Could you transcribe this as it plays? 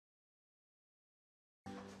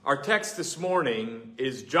Our text this morning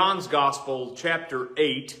is John's Gospel, chapter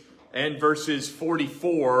 8, and verses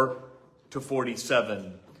 44 to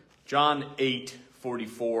 47. John 8,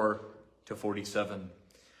 44 to 47.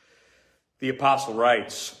 The apostle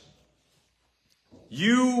writes,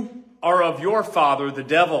 "You are of your father the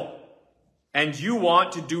devil, and you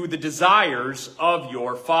want to do the desires of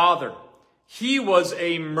your father. He was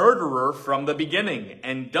a murderer from the beginning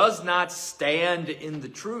and does not stand in the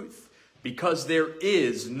truth, because there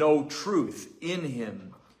is no truth in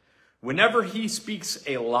him. Whenever he speaks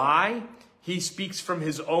a lie, he speaks from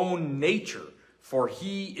his own nature, for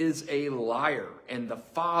he is a liar and the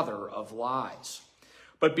father of lies.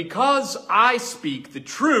 But because I speak the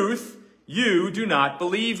truth, you do not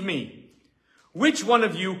believe me. Which one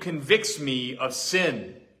of you convicts me of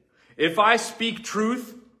sin? If I speak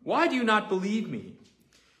truth, why do you not believe me?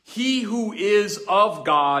 He who is of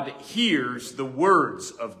God hears the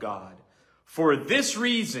words of God. For this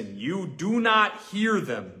reason you do not hear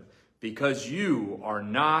them, because you are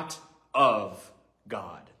not of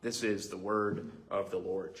God." This is the word of the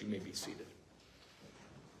Lord. You may be seated.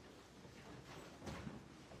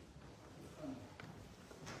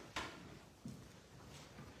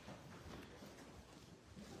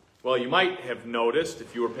 Well, you might have noticed,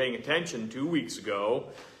 if you were paying attention 2 weeks ago,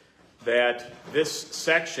 that this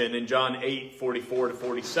section in John 8, 44 to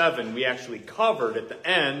 47, we actually covered at the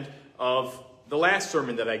end of the last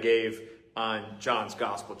sermon that I gave on John's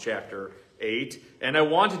Gospel, chapter 8. And I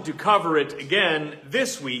wanted to cover it again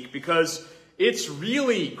this week because it's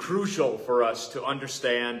really crucial for us to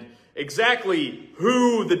understand exactly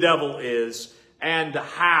who the devil is and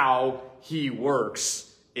how he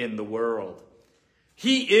works in the world.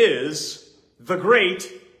 He is the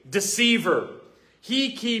great deceiver.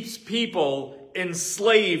 He keeps people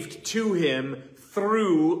enslaved to him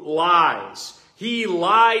through lies. He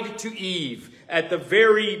lied to Eve at the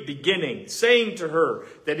very beginning, saying to her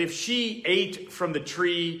that if she ate from the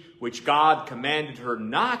tree which God commanded her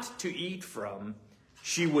not to eat from,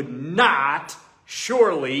 she would not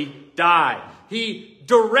surely die. He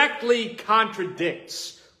directly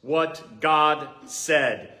contradicts what God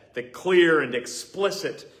said, the clear and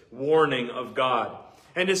explicit warning of God.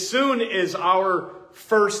 And as soon as our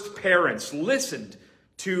first parents listened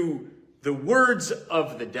to the words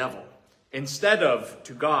of the devil instead of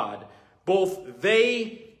to God, both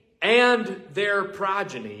they and their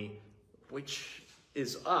progeny, which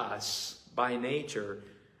is us by nature,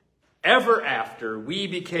 ever after we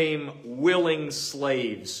became willing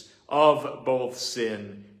slaves of both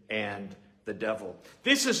sin and the devil.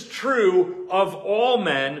 This is true of all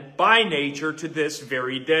men by nature to this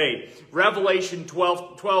very day. Revelation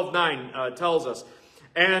 12:9 tells us,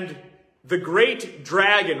 "And the great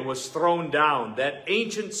dragon was thrown down, that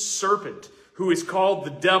ancient serpent who is called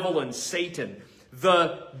the devil and Satan,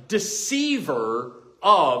 the deceiver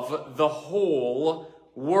of the whole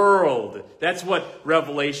world." That's what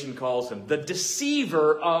Revelation calls him, the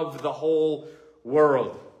deceiver of the whole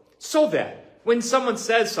world. So that when someone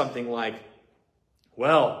says something like,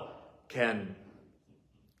 well, can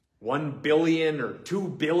 1 billion or 2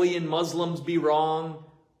 billion Muslims be wrong?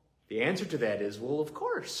 The answer to that is, well, of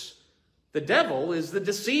course. The devil is the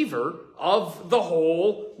deceiver of the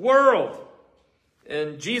whole world.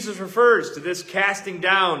 And Jesus refers to this casting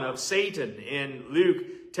down of Satan in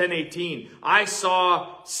Luke 10:18. "I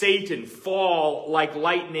saw Satan fall like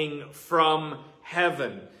lightning from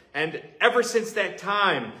heaven." And ever since that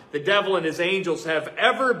time, the devil and his angels have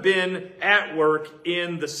ever been at work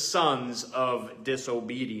in the sons of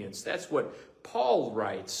disobedience. That's what Paul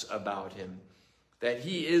writes about him, that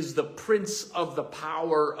he is the prince of the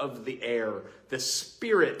power of the air, the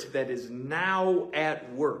spirit that is now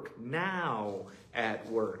at work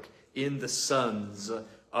in the sons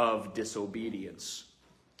of disobedience.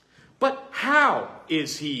 But how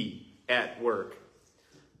is he at work?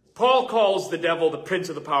 Paul calls the devil the prince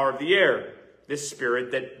of the power of the air, this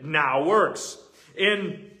spirit that now works.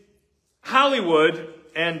 In Hollywood,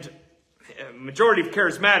 and a majority of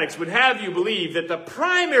charismatics would have you believe that the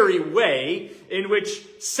primary way in which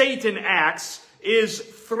Satan acts is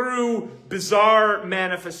through bizarre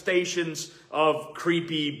manifestations of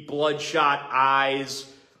creepy bloodshot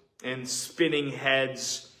eyes and spinning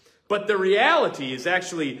heads. But the reality is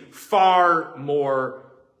actually far more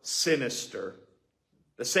sinister.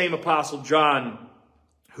 The same Apostle John,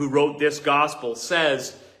 who wrote this gospel,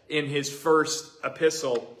 says in his first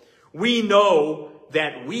epistle, "We know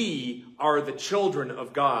that we are the children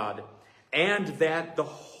of God, and that the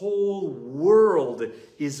whole world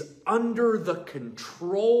is under the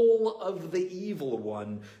control of the evil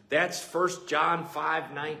one." That's 1 John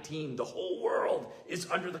 5:19. The whole world is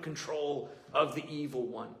under the control of the evil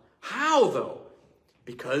one. How, though?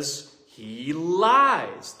 Because he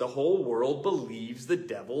lies. The whole world believes the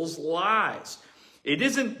devil's lies. It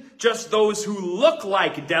isn't just those who look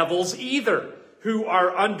like devils either who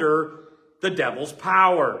are under the devil's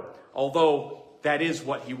power, although that is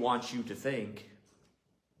what he wants you to think.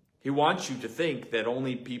 He wants you to think that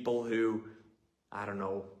only people who, I don't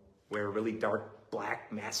know, wear really dark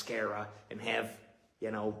black mascara and have,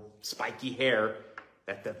 spiky hair,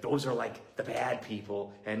 that those are like the bad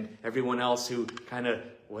people, and everyone else who kind of,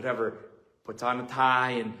 puts on a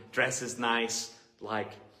tie and dresses nice,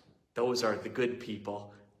 like those are the good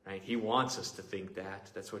people, right? He wants us to think that.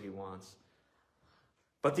 That's what he wants.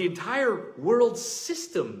 But the entire world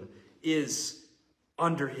system is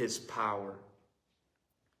under his power.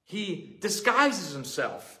 He disguises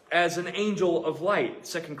himself as an angel of light,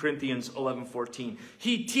 2 Corinthians 11:14.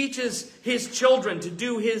 He teaches his children to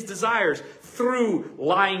do his desires through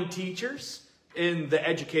lying teachers in the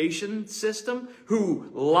education system who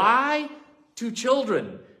lie to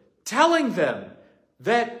children, telling them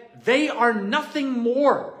that they are nothing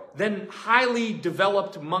more than highly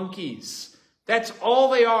developed monkeys. That's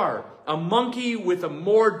all they are, a monkey with a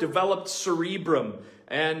more developed cerebrum.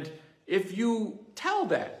 And if you tell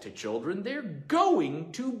that to children, they're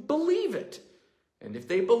going to believe it. And if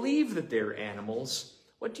they believe that they're animals,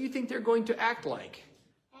 what do you think they're going to act like?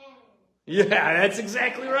 Yeah, that's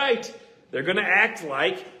exactly right. They're going to act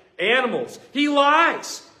like animals. He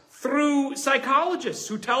lies through psychologists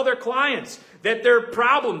who tell their clients that their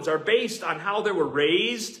problems are based on how they were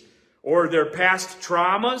raised or their past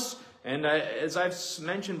traumas. And as I've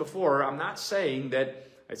mentioned before, I'm not saying that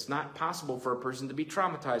it's not possible for a person to be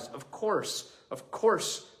traumatized. Of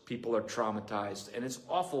course, people are traumatized, and it's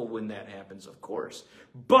awful when that happens, of course.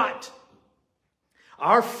 But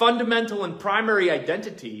our fundamental and primary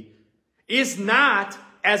identity is not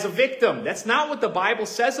as a victim. That's not what the Bible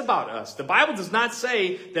says about us. The Bible does not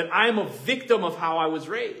say that I'm a victim of how I was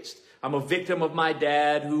raised. I'm a victim of my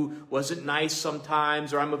dad who wasn't nice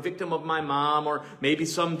sometimes, or I'm a victim of my mom, or maybe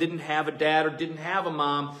some didn't have a dad or didn't have a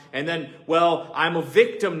mom, and then, I'm a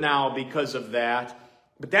victim now because of that.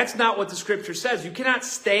 But that's not what the scripture says. You cannot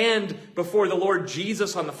stand before the Lord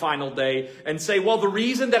Jesus on the final day and say, the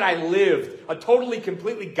reason that I lived a totally,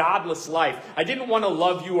 completely godless life, I didn't want to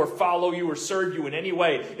love you or follow you or serve you in any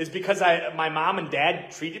way, is because my mom and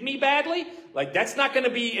dad treated me badly. That's not going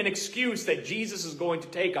to be an excuse that Jesus is going to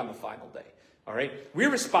take on the final day. All right?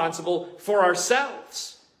 We're responsible for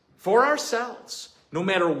ourselves. For ourselves. No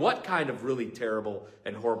matter what kind of really terrible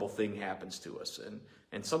and horrible thing happens to us.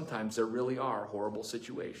 And sometimes there really are horrible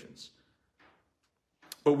situations.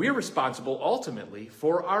 But we're responsible ultimately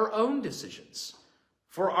for our own decisions,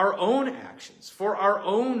 for our own actions, for our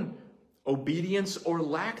own obedience or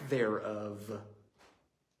lack thereof.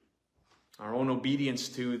 Our own obedience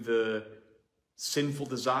to the sinful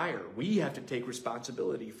desire. We have to take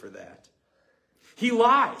responsibility for that. He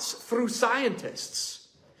lies through scientists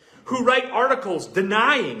who write articles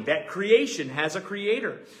denying that creation has a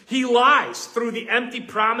creator. He lies through the empty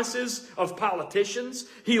promises of politicians.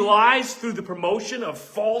 He lies through the promotion of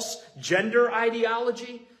false gender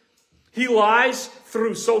ideology. He lies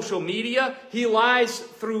through social media. He lies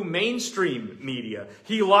through mainstream media.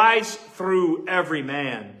 He lies through every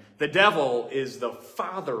man. The devil is the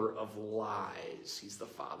father of lies. He's the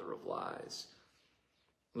father of lies.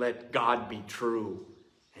 Let God be true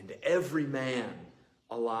and every man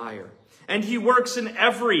a liar. And he works in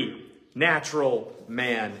every natural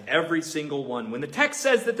man, every single one. When the text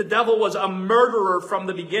says that the devil was a murderer from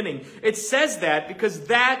the beginning, it says that because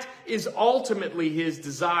that is ultimately his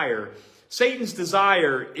desire. Satan's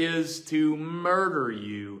desire is to murder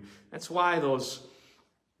you. That's why those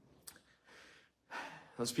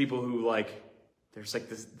people who there's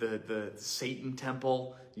the Satan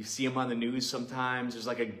temple. You see them on the news sometimes. There's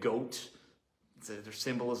a goat. Their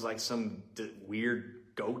symbol is some weird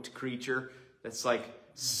goat creature that's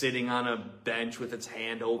sitting on a bench with its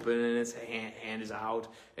hand open and its hand is out,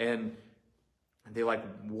 and they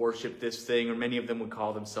worship this thing, or many of them would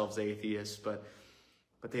call themselves atheists, but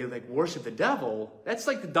they worship the devil. That's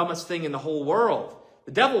the dumbest thing in the whole world.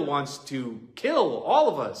 The devil wants to kill all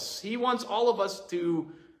of us. He wants all of us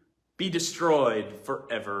to be destroyed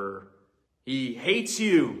forever. He hates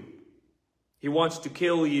you. He wants to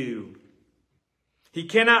kill you. He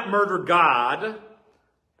cannot murder God,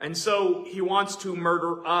 and so he wants to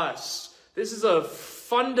murder us. This is a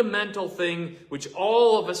fundamental thing which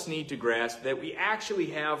all of us need to grasp, that we actually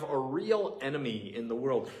have a real enemy in the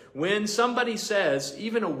world. When somebody says,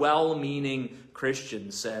 even a well-meaning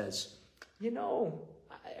Christian says,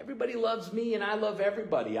 Everybody loves me and I love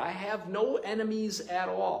everybody. I have no enemies at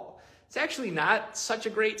all. It's actually not such a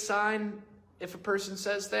great sign if a person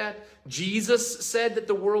says that. Jesus said that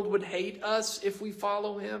the world would hate us if we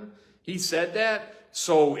follow him. He said that.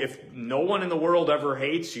 So if no one in the world ever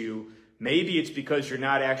hates you, maybe it's because you're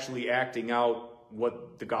not actually acting out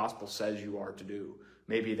what the gospel says you are to do.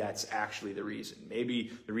 Maybe that's actually the reason.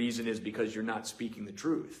 Maybe the reason is because you're not speaking the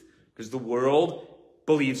truth. Because the world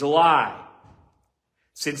believes a lie.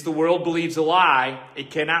 Since the world believes a lie,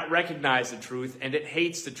 it cannot recognize the truth and it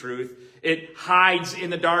hates the truth. It hides in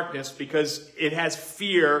the darkness because it has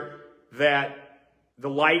fear that the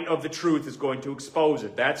light of the truth is going to expose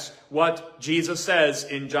it. That's what Jesus says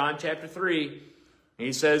in John chapter 3.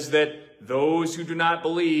 He says that those who do not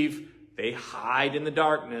believe, they hide in the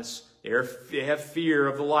darkness. They have fear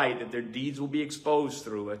of the light, that their deeds will be exposed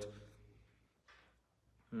through it.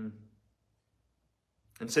 And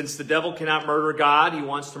since the devil cannot murder God, he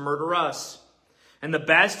wants to murder us. And the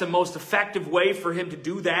best and most effective way for him to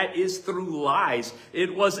do that is through lies.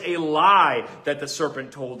 It was a lie that the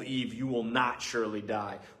serpent told Eve, you will not surely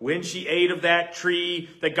die. When she ate of that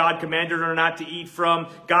tree that God commanded her not to eat from,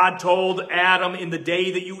 God told Adam, in the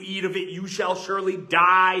day that you eat of it, you shall surely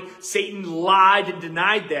die. Satan lied and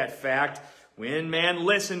denied that fact. When man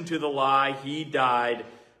listened to the lie, he died,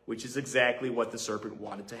 which is exactly what the serpent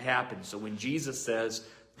wanted to happen. So when Jesus says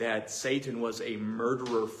that Satan was a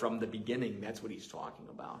murderer from the beginning, that's what he's talking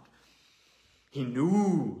about. He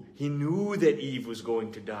knew that Eve was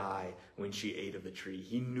going to die when she ate of the tree.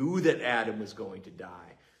 He knew that Adam was going to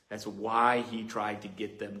die. That's why he tried to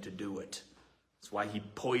get them to do it. That's why he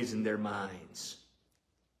poisoned their minds.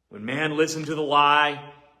 When man listened to the lie,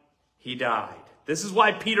 he died. This is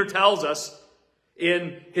why Peter tells us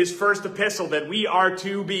in his first epistle that we are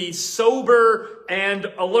to be sober and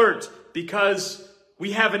alert, because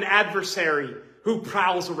we have an adversary who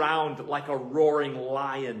prowls around like a roaring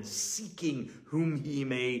lion, seeking whom he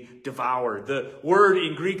may devour. The word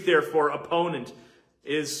in Greek there for opponent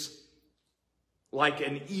is like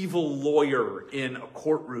an evil lawyer in a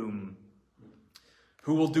courtroom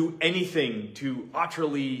who will do anything to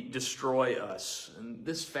utterly destroy us. And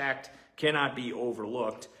this fact cannot be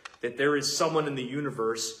overlooked, that there is someone in the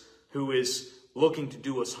universe who is looking to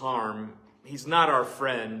do us harm. He's not our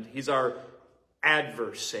friend. He's our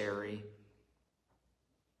adversary.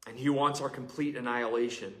 And he wants our complete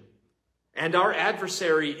annihilation. And our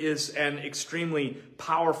adversary is an extremely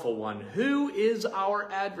powerful one. Who is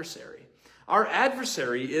our adversary? Our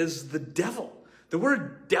adversary is the devil. The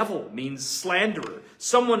word devil means slanderer,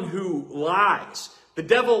 someone who lies. The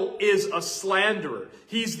devil is a slanderer.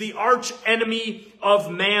 He's the arch enemy of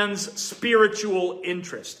man's spiritual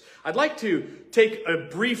interest. I'd like to take a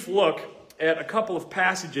brief look at a couple of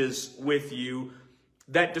passages with you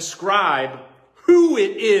that describe who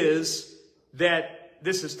it is that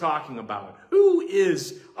this is talking about. Who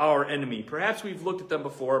is our enemy? Perhaps we've looked at them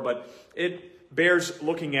before, but it bears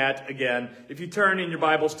looking at again. If you turn in your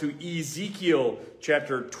Bibles to Ezekiel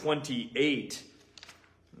chapter 28,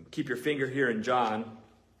 keep your finger here in John.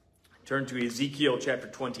 Turn to Ezekiel chapter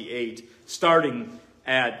 28, starting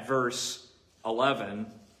at verse 11.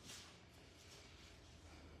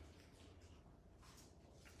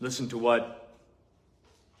 Listen to what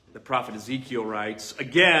the prophet Ezekiel writes.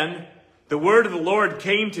 Again, the word of the Lord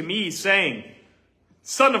came to me, saying,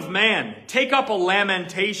 Son of man, take up a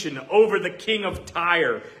lamentation over the king of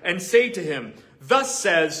Tyre, and say to him, Thus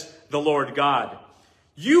says the Lord God,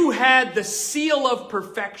 you had the seal of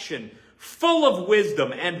perfection, full of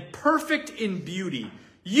wisdom, and perfect in beauty.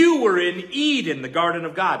 You were in Eden, the garden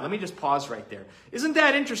of God. Let me just pause right there. Isn't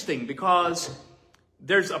that interesting? Because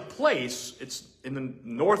there's a place, it's in the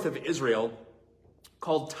north of Israel,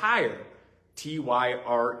 called Tyre,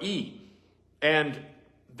 Tyre. And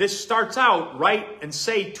this starts out right and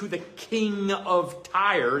say to the king of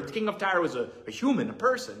Tyre. The king of Tyre was a human, a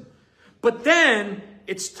person. But then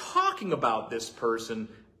it's talking about this person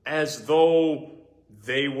as though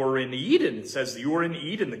they were in Eden. It says you were in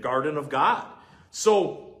Eden, the garden of God.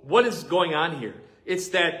 So what is going on here? It's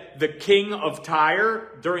that the king of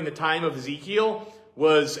Tyre during the time of Ezekiel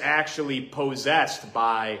was actually possessed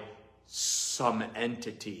by some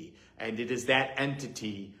entity. And it is that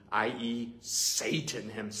entity, i.e. Satan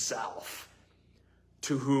himself,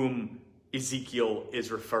 to whom Ezekiel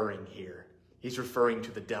is referring here. He's referring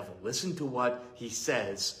to the devil. Listen to what he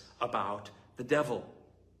says about the devil.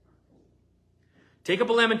 Take up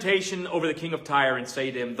a lamentation over the king of Tyre and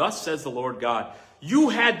say to him, Thus says the Lord God, you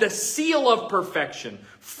had the seal of perfection,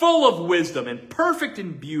 full of wisdom and perfect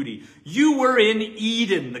in beauty. You were in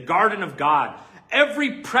Eden, the garden of God.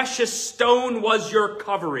 Every precious stone was your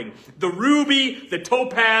covering. The ruby, the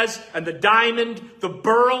topaz, and the diamond, the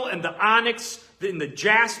beryl and the onyx, the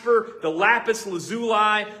jasper, the lapis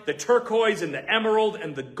lazuli, the turquoise and the emerald,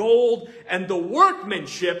 and the gold, and the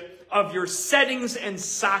workmanship of your settings and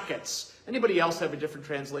sockets. Anybody else have a different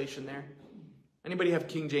translation there? Anybody have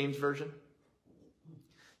King James Version?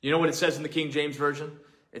 You know what it says in the King James Version?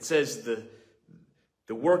 It says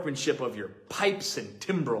the workmanship of your pipes and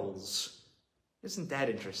timbrels. Isn't that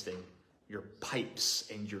interesting? Your pipes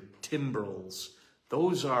and your timbrels.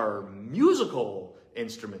 Those are musical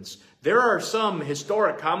instruments. There are some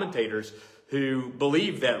historic commentators who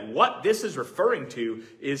believe that what this is referring to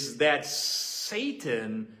is that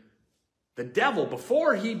Satan, the devil,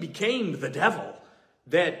 before he became the devil,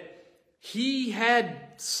 that he had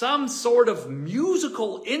some sort of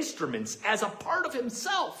musical instruments as a part of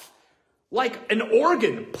himself, like an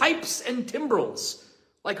organ, pipes and timbrels,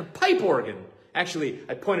 like a pipe organ. Actually,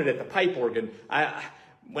 I pointed at the pipe organ.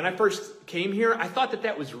 When I first came here, I thought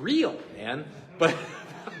that was real, man. But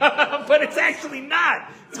but it's actually not.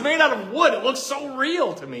 It's made out of wood. It looks so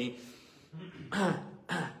real to me.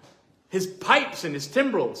 His pipes and his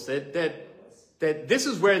timbrels, that this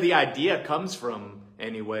is where the idea comes from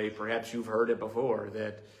anyway. Perhaps you've heard it before,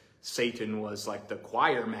 that Satan was like the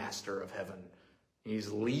choir master of heaven. He's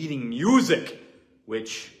leading music,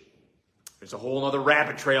 which there's a whole other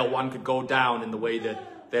rabbit trail one could go down in the way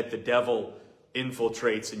that the devil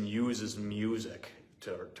infiltrates and uses music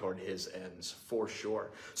toward his ends, for sure.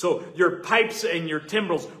 So your pipes and your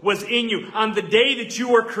timbrels was in you. On the day that you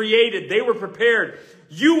were created, they were prepared.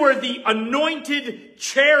 You were the anointed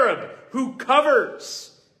cherub who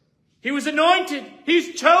covers. He was anointed.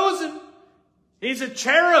 He's chosen. He's a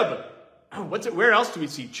cherub. Where else do we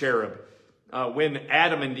see cherub? When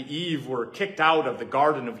Adam and Eve were kicked out of the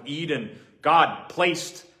Garden of Eden, God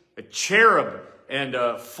placed a cherub and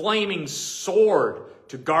a flaming sword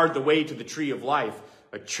to guard the way to the tree of life.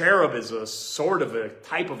 A cherub is a sort of a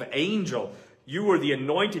type of angel. You were the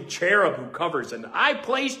anointed cherub who covers, and I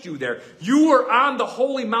placed you there. You were on the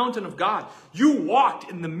holy mountain of God. You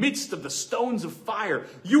walked in the midst of the stones of fire.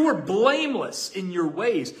 You were blameless in your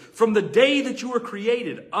ways from the day that you were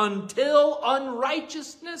created until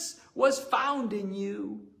unrighteousness was found in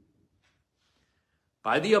you.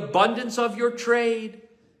 By the abundance of your trade,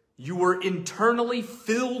 you were internally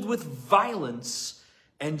filled with violence,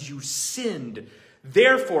 and you sinned.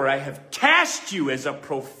 Therefore, I have cast you as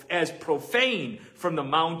profane from the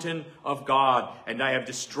mountain of God, and I have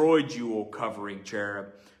destroyed you, O covering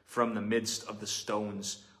cherub, from the midst of the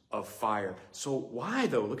stones of fire. So why,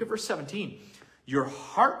 though? Look at verse 17. Your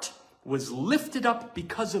heart was lifted up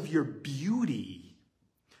because of your beauty.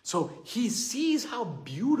 So he sees how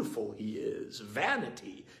beautiful he is.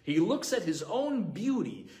 Vanity. He looks at his own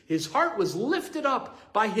beauty. His heart was lifted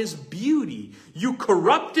up by his beauty. You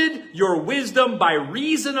corrupted your wisdom by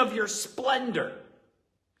reason of your splendor.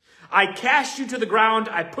 I cast you to the ground.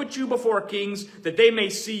 I put you before kings that they may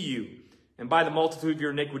see you. And by the multitude of your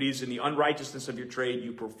iniquities and the unrighteousness of your trade,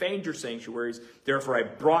 you profaned your sanctuaries. Therefore, I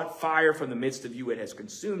brought fire from the midst of you. It has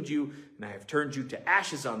consumed you, and I have turned you to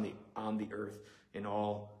ashes on the earth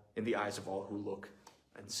in the eyes of all who look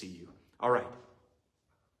and see you. All right.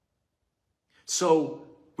 So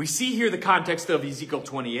we see here the context of Ezekiel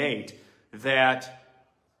 28, that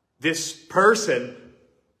this person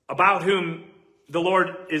about whom the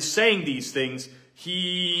Lord is saying these things,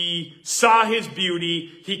 he saw his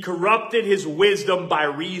beauty, he corrupted his wisdom by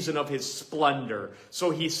reason of his splendor.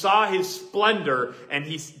 So he saw his splendor and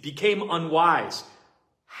he became unwise.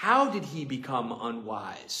 How did he become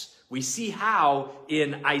unwise? We see how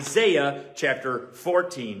in Isaiah chapter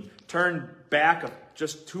 14. Turn back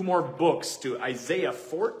just 2 more books to Isaiah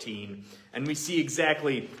 14, and we see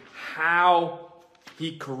exactly how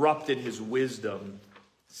he corrupted his wisdom,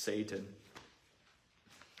 Satan.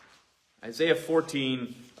 Isaiah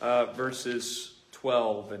 14, verses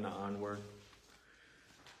 12 and onward.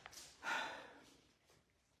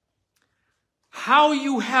 How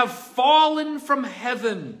you have fallen from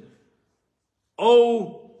heaven,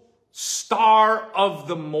 O star of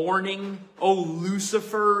the morning, O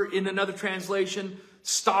Lucifer in another translation,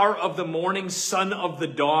 star of the morning, son of the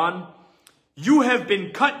dawn. You have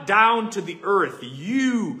been cut down to the earth,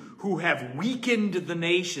 you who have weakened the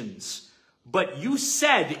nations. But you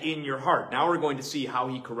said in your heart, now we're going to see how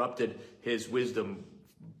he corrupted his wisdom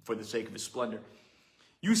for the sake of his splendor.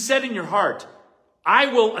 You said in your heart, I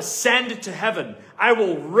will ascend to heaven. I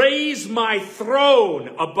will raise my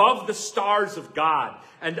throne above the stars of God,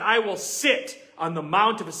 and I will sit on the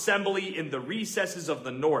mount of assembly in the recesses of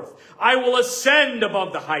the north. I will ascend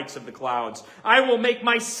above the heights of the clouds. I will make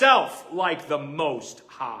myself like the Most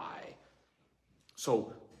High.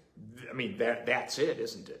 So, I mean, that's it,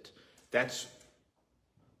 isn't it? That's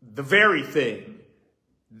the very thing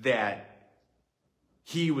that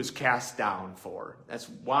he was cast down for. That's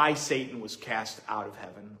why Satan was cast out of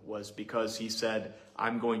heaven, was because he said,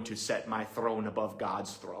 I'm going to set my throne above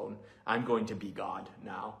God's throne. I'm going to be God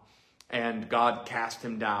now. And God cast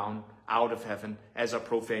him down out of heaven as a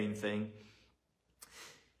profane thing.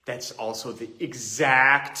 That's also the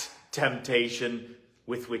exact temptation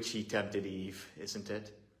with which he tempted Eve, isn't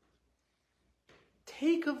it?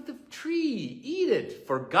 Take of the tree, eat it,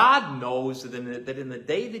 for God knows that in the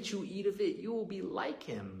day that you eat of it, you will be like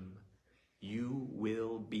him. You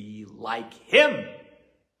will be like him.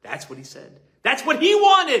 That's what he said. That's what he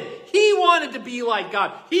wanted. He wanted to be like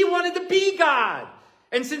God. He wanted to be God.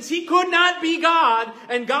 And since he could not be God,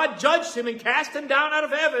 and God judged him and cast him down out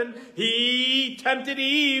of heaven, he tempted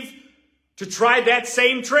Eve to try that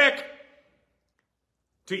same trick.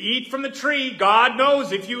 To eat from the tree. God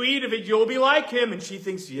knows if you eat of it, you'll be like him. And she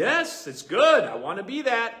thinks, yes, it's good. I want to be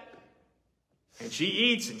that. And she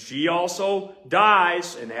eats, and she also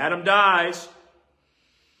dies, and Adam dies.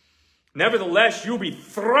 Nevertheless, you'll be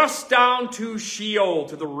thrust down to Sheol,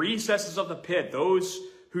 to the recesses of the pit. Those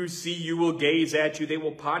who see you will gaze at you. They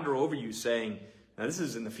will ponder over you, saying, now this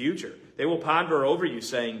is in the future. They will ponder over you,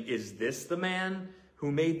 saying, is this the man who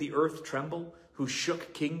made the earth tremble, who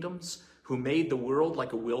shook kingdoms, who made the world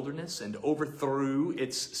like a wilderness and overthrew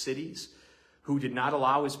its cities, who did not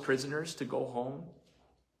allow his prisoners to go home?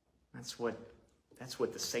 That's what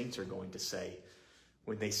the saints are going to say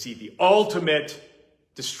when they see the ultimate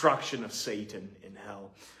destruction of Satan in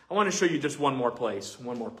hell. I want to show you just one more place.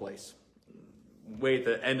 Way at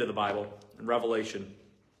the end of the Bible, in Revelation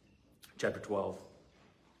chapter 12.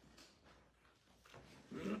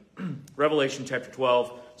 Revelation chapter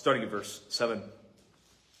 12, starting at verse 7.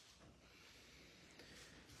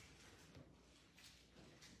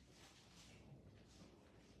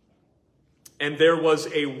 And there was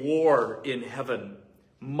a war in heaven.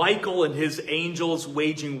 Michael and his angels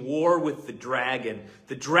waging war with the dragon.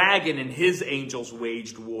 The dragon and his angels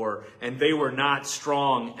waged war, and they were not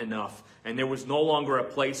strong enough. And there was no longer a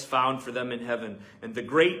place found for them in heaven. And the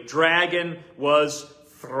great dragon was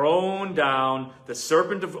thrown down, the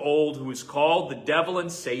serpent of old, who is called the devil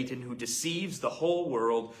and Satan, who deceives the whole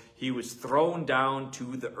world. He was thrown down to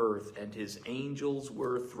the earth, and his angels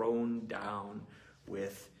were thrown down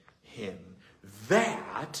with him.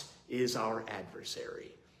 That is our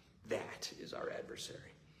adversary. That is our adversary.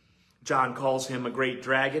 John calls him a great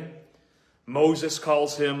dragon. Moses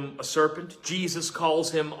calls him a serpent. Jesus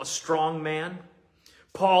calls him a strong man.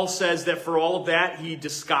 Paul says that for all of that, he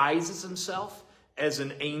disguises himself as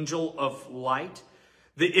an angel of light.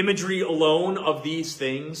 The imagery alone of these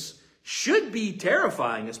things should be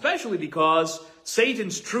terrifying, especially because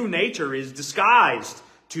Satan's true nature is disguised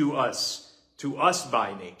to us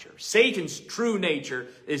by nature. Satan's true nature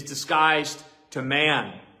is disguised to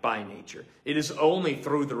man by nature. It is only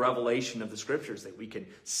through the revelation of the scriptures that we can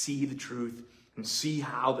see the truth and see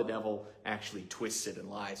how the devil actually twists it and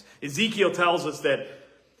lies. Ezekiel tells us that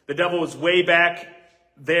the devil was way back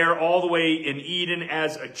there all the way in Eden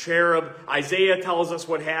as a cherub. Isaiah tells us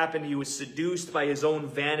what happened. He was seduced by his own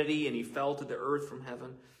vanity and he fell to the earth from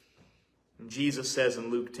heaven. And Jesus says in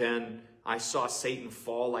Luke 10, I saw Satan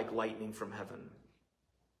fall like lightning from heaven.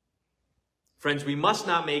 Friends, we must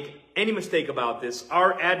not make any mistake about this.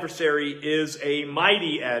 Our adversary is a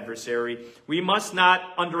mighty adversary. We must not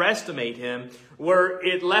underestimate him. Were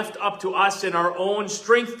it left up to us in our own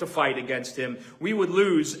strength to fight against him, we would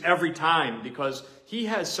lose every time because he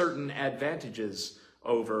has certain advantages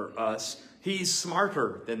over us. He's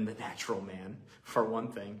smarter than the natural man, for one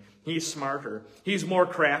thing. He's smarter. He's more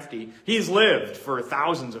crafty. He's lived for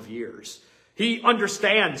thousands of years. He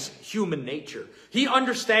understands human nature. He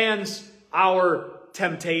understands our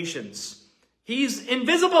temptations. He's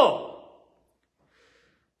invisible.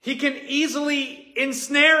 He can easily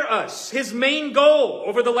ensnare us. His main goal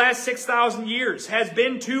over the last 6,000 years has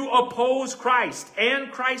been to oppose Christ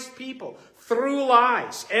and Christ's people through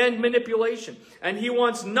lies and manipulation. And he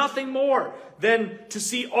wants nothing more than to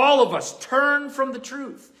see all of us turn from the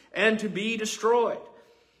truth and to be destroyed.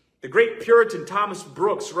 The great Puritan Thomas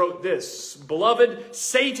Brooks wrote this, Beloved,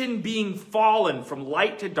 Satan being fallen from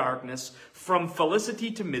light to darkness, from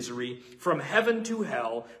felicity to misery, from heaven to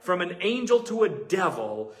hell, from an angel to a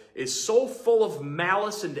devil, is so full of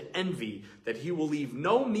malice and envy that he will leave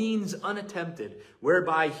no means unattempted,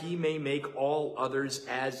 whereby he may make all others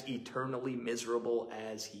as eternally miserable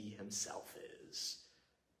as he himself is.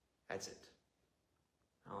 That's it.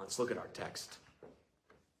 Now let's look at our text.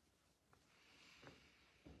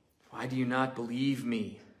 Why do you not believe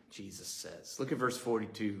me? Jesus says. Look at verse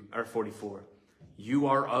 42 or 44. You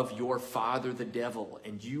are of your father the devil,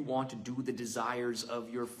 and you want to do the desires of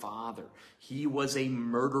your father. He was a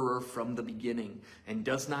murderer from the beginning, and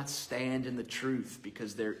does not stand in the truth,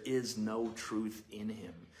 because there is no truth in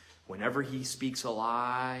him. Whenever he speaks a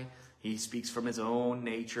lie, he speaks from his own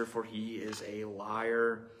nature, for he is a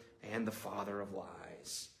liar and the father of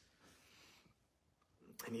lies.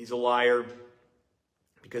 And he's a liar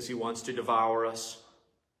because he wants to devour us.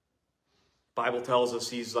 The Bible tells us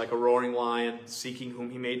he's like a roaring lion, seeking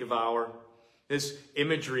whom he may devour. This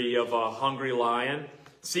imagery of a hungry lion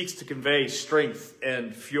seeks to convey strength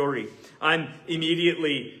and fury. I'm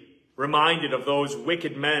immediately reminded of those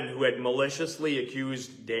wicked men who had maliciously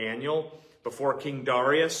accused Daniel before King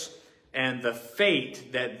Darius, and the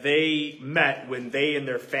fate that they met when they and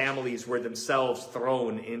their families were themselves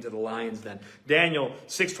thrown into the lion's den. Daniel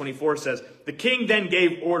 6:24 says, the king then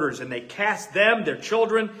gave orders, and they cast them, their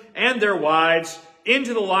children, and their wives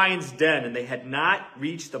into the lion's den. And they had not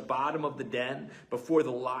reached the bottom of the den before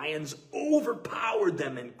the lions overpowered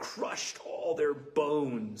them and crushed all their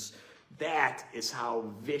bones. That is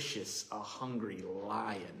how vicious a hungry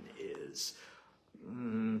lion is.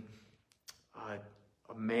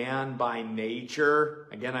 A man by nature,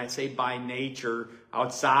 again I say by nature,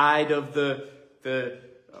 outside of the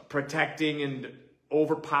protecting and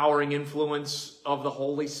overpowering influence of the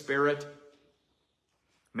Holy Spirit,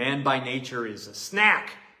 man by nature is a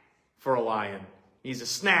snack for a lion. He's a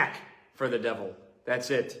snack for the devil.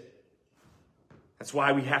 That's it. That's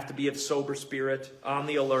why we have to be of sober spirit, on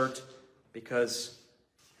the alert, because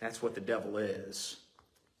that's what the devil is.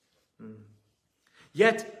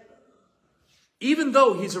 Yet, even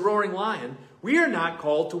though he's a roaring lion, we are not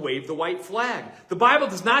called to wave the white flag. The Bible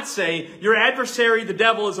does not say, your adversary, the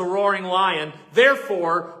devil, is a roaring lion,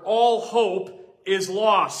 therefore all hope is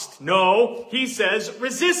lost. No, he says,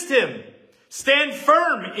 resist him. Stand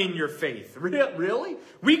firm in your faith. Really?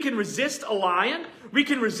 We can resist a lion? We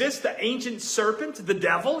can resist the ancient serpent, the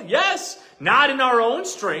devil? Yes, not in our own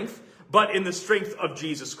strength, but in the strength of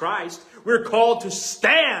Jesus Christ. We're called to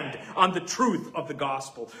stand on the truth of the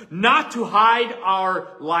gospel, not to hide our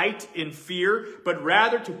light in fear, but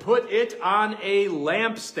rather to put it on a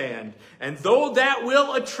lampstand. And though that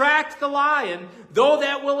will attract the lion, though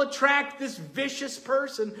that will attract this vicious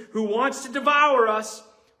person who wants to devour us,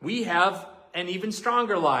 we have an even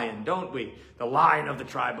stronger lion, don't we? The Lion of the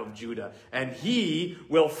tribe of Judah. And he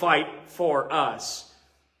will fight for us.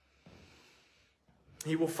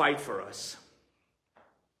 He will fight for us.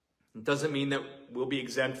 It doesn't mean that we'll be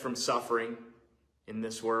exempt from suffering in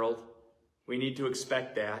this world. We need to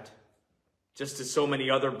expect that. Just as so many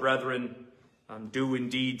other brethren do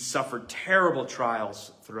indeed suffer terrible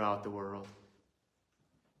trials throughout the world.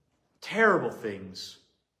 Terrible things.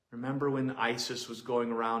 Remember when ISIS was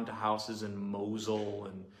going around to houses in Mosul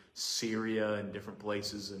and Syria and different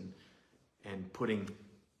places and putting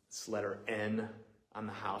this letter N on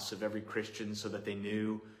the house of every Christian so that they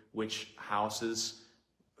knew which houses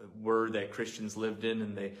were that Christians lived in,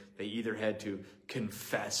 and they either had to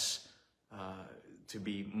confess to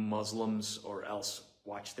be Muslims or else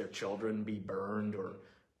watch their children be burned or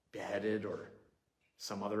beheaded or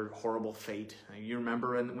some other horrible fate. You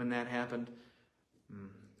remember when that happened?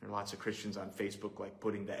 There are lots of Christians on Facebook like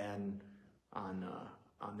putting the N on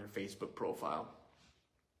their Facebook profile,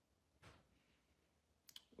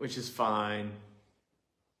 which is fine.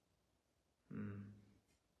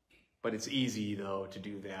 But it's easy, though, to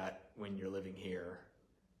do that when you're living here,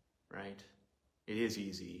 right? It is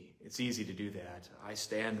easy. It's easy to do that. I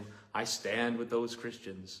stand with those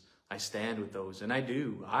Christians. I stand with those, and I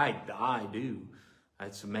do. I do.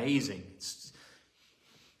 It's amazing. It's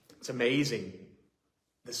amazing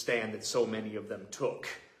the stand that so many of them took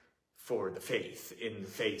for the faith in the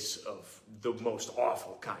face of the most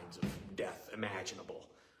awful kinds of death imaginable.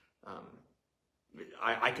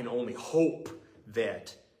 I can only hope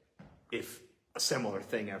that if a similar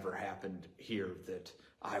thing ever happened here, that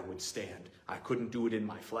I would stand. I couldn't do it in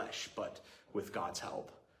my flesh, but with God's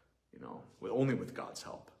help, only with God's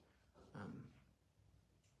help.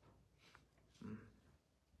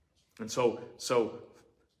 And so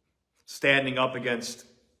standing up against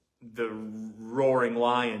the roaring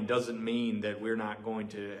lion doesn't mean that we're not going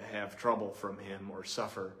to have trouble from him or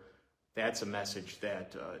suffer. That's a message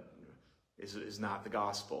that is not the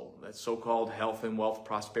gospel. That so-called health and wealth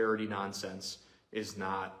prosperity nonsense is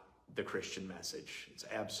not the Christian message. It's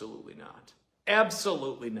absolutely not.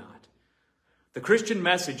 Absolutely not. The Christian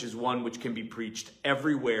message is one which can be preached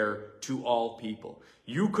everywhere to all people.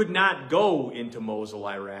 You could not go into Mosul,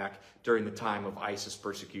 Iraq during the time of ISIS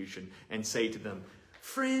persecution and say to them,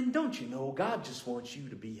 friend, don't you know God just wants you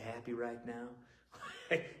to be happy right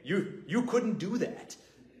now? You couldn't do that.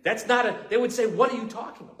 That's not they would say, what are you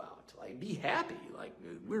talking about? Like, be happy. Like,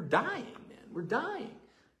 we're dying, man. We're dying.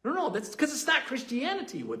 No, that's because it's not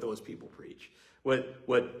Christianity what those people preach.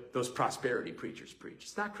 What those prosperity preachers preach.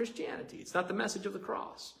 It's not Christianity. It's not the message of the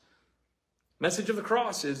cross. Message of the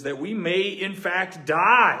cross is that we may, in fact,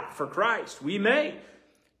 die for Christ. We may.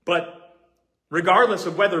 But regardless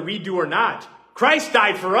of whether we do or not, Christ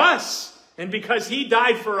died for us. And because he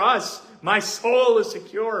died for us, my soul is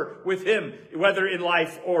secure with him, whether in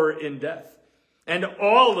life or in death. And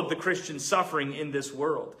all of the Christian suffering in this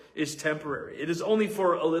world is temporary. It is only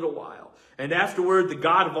for a little while. And afterward, the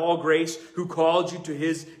God of all grace, who called you to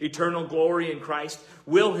his eternal glory in Christ,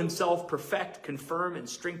 will himself perfect, confirm, and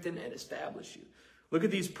strengthen, and establish you. Look at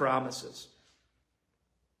these promises.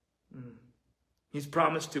 He's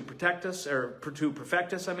promised to protect us, or to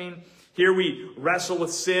perfect us, Here we wrestle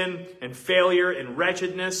with sin and failure and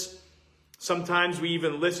wretchedness. Sometimes we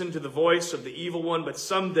even listen to the voice of the evil one, but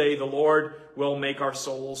someday the Lord will make our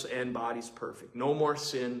souls and bodies perfect. No more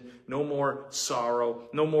sin, no more sorrow,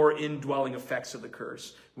 no more indwelling effects of the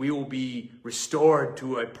curse. We will be restored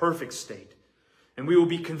to a perfect state, and we will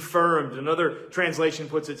be confirmed. Another translation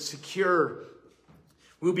puts it secure.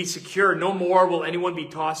 We will be secure. No more will anyone be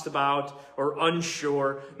tossed about or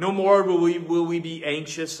unsure. No more will we be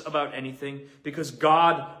anxious about anything, because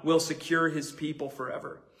God will secure his people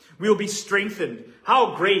forever. We will be strengthened.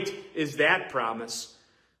 How great is that promise,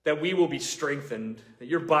 that we will be strengthened, that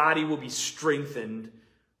your body will be strengthened,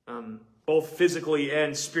 both physically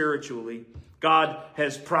and spiritually. God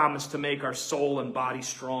has promised to make our soul and body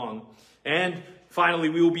strong. And finally,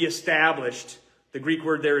 we will be established. The Greek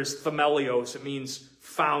word there is themelios. It means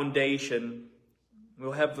foundation.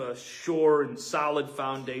 We'll have a sure and solid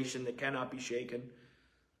foundation that cannot be shaken,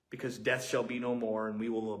 because death shall be no more, and we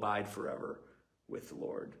will abide forever with the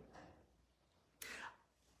Lord.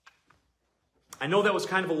 I know that was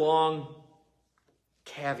kind of a long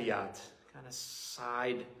caveat, kind of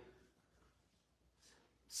side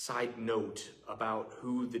note about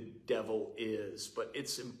who the devil is, but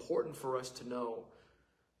it's important for us to know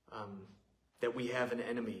that we have an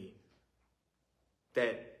enemy,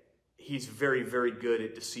 that he's very, very good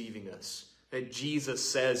at deceiving us. That Jesus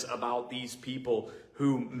says about these people,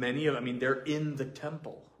 who many of, they're in the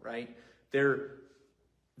temple, right?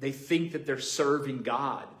 They think that they're serving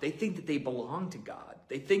God. They think that they belong to God.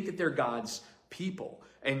 They think that they're God's people.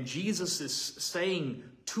 And Jesus is saying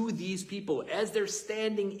to these people, as they're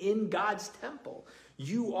standing in God's temple,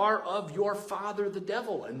 you are of your father, the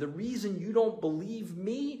devil. And the reason you don't believe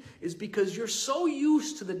me is because you're so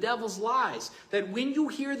used to the devil's lies that when you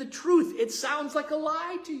hear the truth, it sounds like a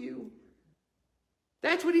lie to you.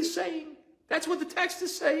 That's what he's saying. That's what the text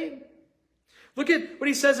is saying. Look at what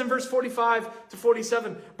he says in verse 45 to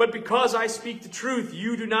 47. But because I speak the truth,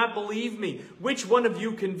 you do not believe me. Which one of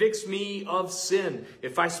you convicts me of sin?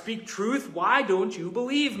 If I speak truth, why don't you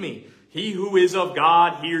believe me? He who is of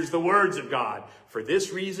God hears the words of God. For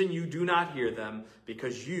this reason you do not hear them,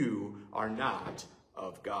 because you are not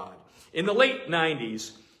of God. In the late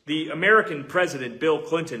 90s, the American president, Bill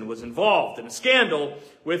Clinton, was involved in a scandal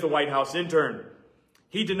with a White House intern.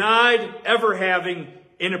 He denied ever having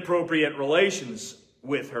inappropriate relations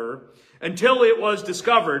with her until it was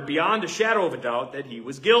discovered beyond a shadow of a doubt that he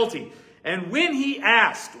was guilty. And when he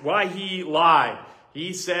asked why he lied,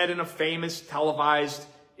 he said in a famous televised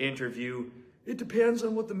interview, "It depends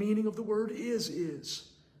on what the meaning of the word is."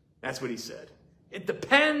 That's what he said. It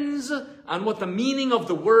depends on what the meaning of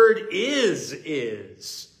the word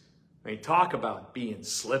is. Talk about being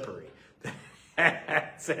slippery.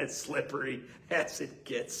 That's as slippery as it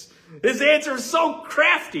gets. His answer is so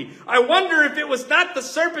crafty. I wonder if it was not the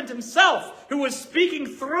serpent himself who was speaking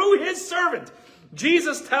through his servant.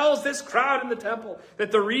 Jesus tells this crowd in the temple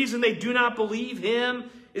that the reason they do not believe him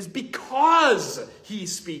is because he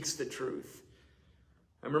speaks the truth.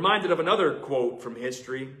 I'm reminded of another quote from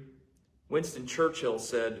history. Winston Churchill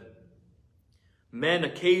said, "Men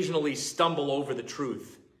occasionally stumble over the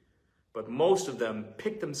truth, but most of them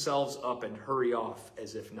pick themselves up and hurry off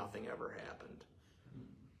as if nothing ever happened."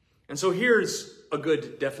 And so here's a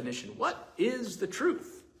good definition. What is the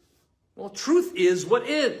truth? Well, truth is what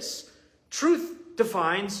is. Truth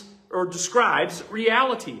defines or describes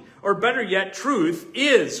reality. Or better yet, truth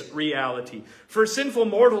is reality. For sinful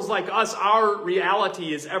mortals like us, our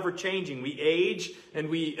reality is ever changing. We age and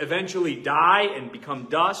we eventually die and become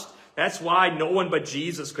dust. That's why no one but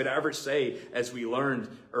Jesus could ever say, as we learned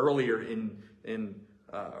earlier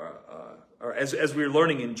or as we were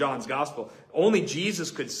learning in John's gospel, only Jesus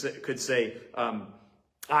could say,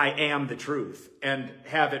 I am the truth, and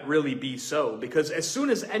have it really be so. Because as soon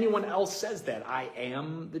as anyone else says that, I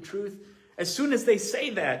am the truth, as soon as they say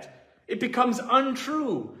that, it becomes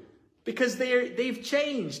untrue. Because they've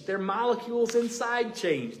changed. Their molecules inside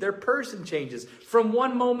change. Their person changes. From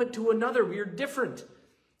one moment to another, we are different.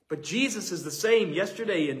 But Jesus is the same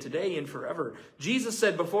yesterday and today and forever. Jesus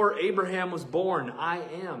said before Abraham was born, I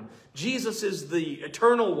am. Jesus is the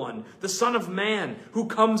eternal one, the Son of Man, who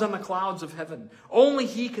comes on the clouds of heaven. Only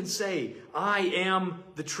he can say, I am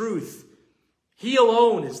the truth. He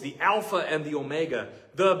alone is the Alpha and the Omega,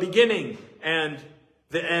 the beginning and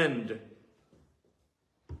the end.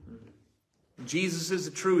 Jesus is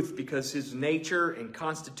the truth because his nature and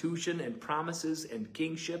constitution and promises and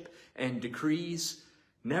kingship and decrees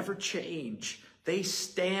never change. They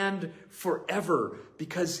stand forever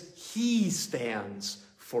because he stands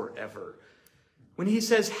forever. When he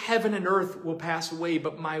says heaven and earth will pass away,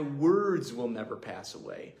 but my words will never pass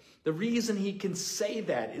away. The reason he can say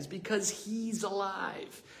that is because he's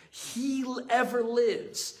alive. He ever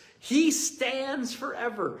lives. He stands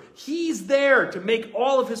forever. He's there to make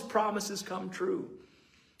all of his promises come true.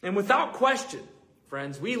 And without question,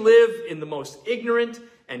 friends, we live in the most ignorant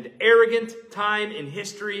and arrogant time in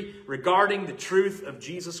history regarding the truth of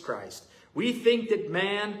Jesus Christ. We think that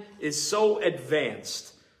man is so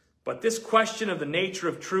advanced. But this question of the nature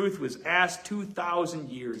of truth was asked 2,000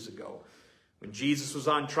 years ago. When Jesus was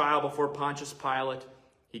on trial before Pontius Pilate,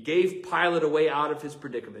 he gave Pilate a way out of his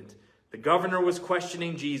predicament. The governor was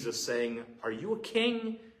questioning Jesus, saying, are you a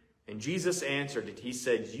king? And Jesus answered it. He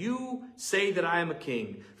said, you say that I am a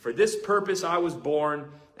king. For this purpose I was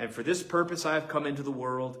born, and for this purpose I have come into the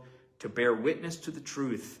world, to bear witness to the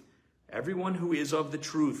truth. Everyone who is of the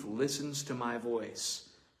truth listens to my voice.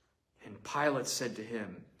 And Pilate said to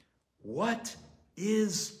him, what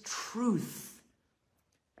is truth?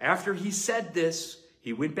 After he said this,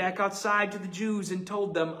 he went back outside to the Jews and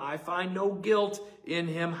told them, I find no guilt in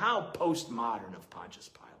him. How postmodern of Pontius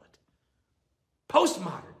Pilate.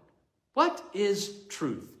 Postmodern. What is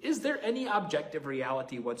truth? Is there any objective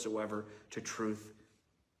reality whatsoever to truth?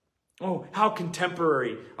 Oh, how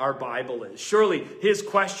contemporary our Bible is. Surely his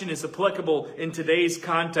question is applicable in today's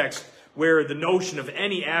context where the notion of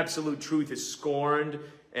any absolute truth is scorned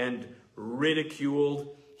and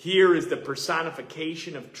ridiculed. Here is the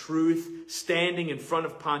personification of truth standing in front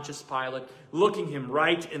of Pontius Pilate, looking him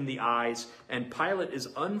right in the eyes, and Pilate is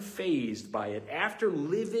unfazed by it. After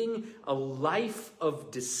living a life of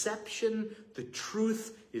deception, the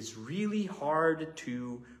truth is really hard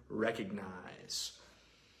to recognize.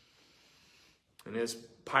 And as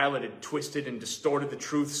Pilate had twisted and distorted the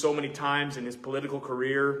truth so many times in his political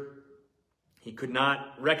career, he could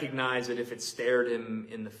not recognize it if it stared him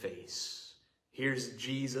in the face. Here's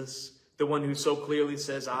Jesus, the one who so clearly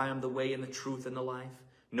says, I am the way and the truth and the life.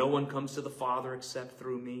 No one comes to the Father except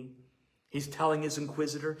through me. He's telling his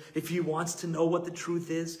inquisitor, if he wants to know what the truth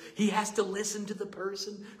is, he has to listen to the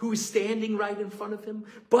person who is standing right in front of him.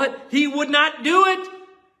 But he would not do it.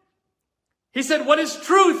 He said, what is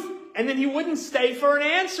truth? And then he wouldn't stay for an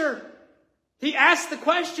answer. He asked the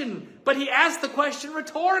question, but he asked the question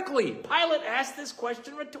rhetorically. Pilate asked this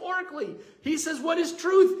question rhetorically. He says, what is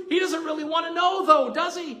truth? He doesn't really want to know, though,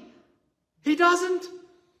 does he? He doesn't.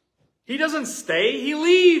 He doesn't stay. He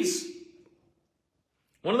leaves.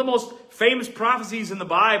 One of the most famous prophecies in the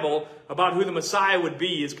Bible about who the Messiah would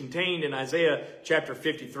be is contained in Isaiah chapter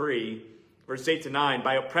 53, verse 8 to 9.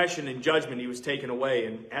 By oppression and judgment he was taken away,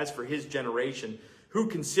 and as for his generation, who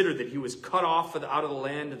considered that he was cut off out of the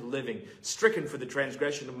land of the living, stricken for the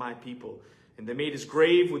transgression of my people? And they made his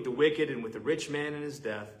grave with the wicked and with the rich man in his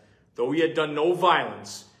death, though he had done no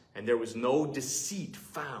violence, and there was no deceit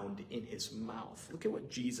found in his mouth. Look at what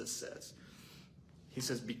Jesus says. He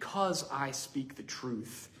says, because I speak the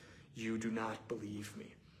truth, you do not believe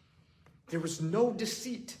me. There was no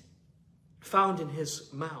deceit found in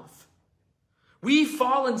his mouth. We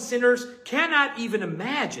fallen sinners cannot even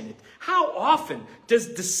imagine it. How often does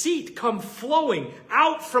deceit come flowing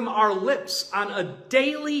out from our lips on a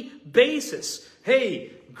daily basis?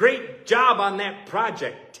 Hey, great job on that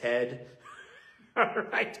project, Ted. All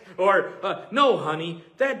right. Or, no, honey,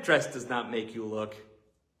 that dress does not make you look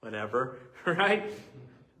whatever. Right?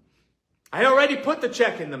 I already put the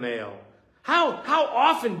check in the mail. How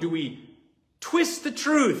often do we twist the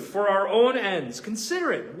truth for our own ends?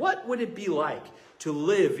 Consider it. What would it be like to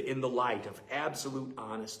live in the light of absolute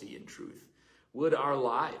honesty and truth? Would our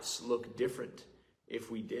lives look different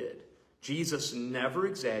if we did? Jesus never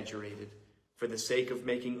exaggerated for the sake of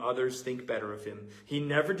making others think better of him. He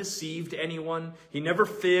never deceived anyone. He never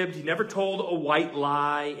fibbed. He never told a white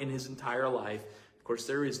lie in his entire life. Of course,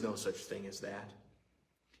 there is no such thing as that.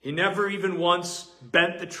 He never even once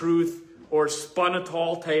bent the truth or spun a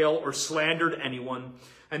tall tale or slandered anyone.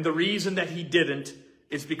 And the reason that he didn't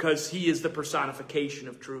is because he is the personification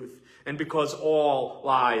of truth and because all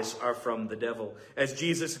lies are from the devil. As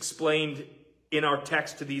Jesus explained in our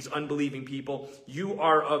text to these unbelieving people, you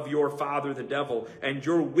are of your father the devil, and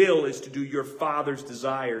your will is to do your father's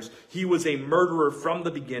desires. He was a murderer from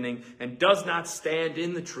the beginning and does not stand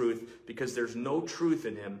in the truth because there's no truth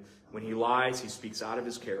in him. When he lies, he speaks out of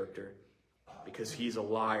his character because he's a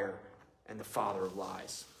liar and the father of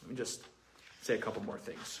lies. Let me just say a couple more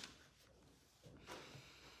things.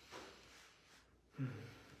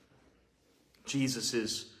 Jesus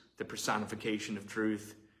is the personification of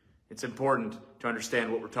truth. It's important to understand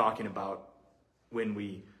what we're talking about when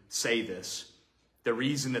we say this. The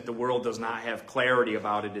reason that the world does not have clarity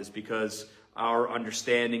about it is because our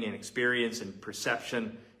understanding and experience and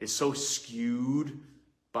perception is so skewed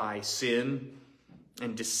by sin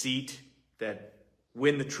and deceit that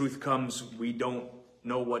when the truth comes, we don't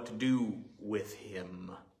know what to do with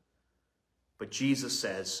him. But Jesus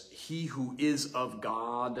says, he who is of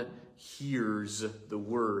God hears the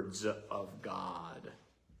words of God.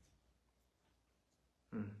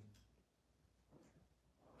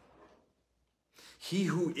 He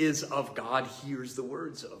who is of God hears the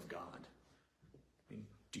words of God. I mean,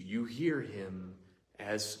 do you hear him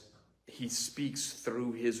as he speaks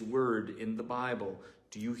through his word in the Bible?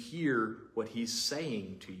 Do you hear what he's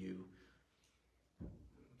saying to you?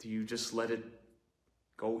 Do you just let it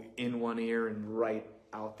go in one ear and right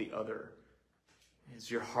out the other?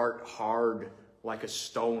 Is your heart hard like a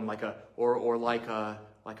stone, like a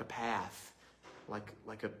path,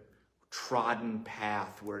 like a trodden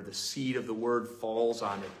path where the seed of the word falls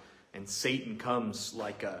on it, and Satan comes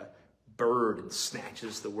like a bird and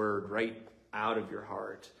snatches the word right out of your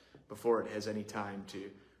heart before it has any time to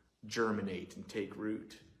germinate and take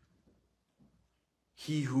root?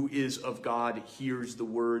 He who is of God hears the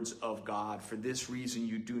words of God. For this reason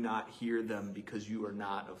you do not hear them, because you are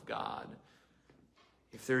not of God.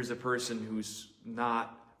 If there's a person who's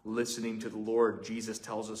not listening to the Lord, Jesus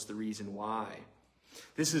tells us the reason why.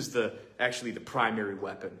 This is actually the primary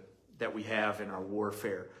weapon that we have in our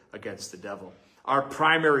warfare against the devil. Our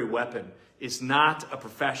primary weapon is not a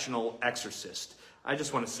professional exorcist. I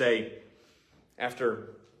just want to say,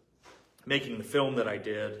 after making the film that I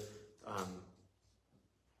did, it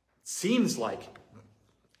seems like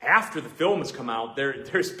after the film has come out,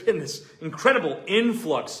 there's been this incredible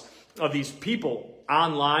influx of these people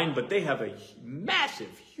online, but they have a massive,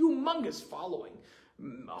 humongous following.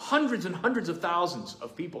 Hundreds and hundreds of thousands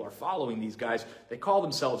of people are following these guys. They call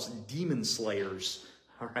themselves demon slayers,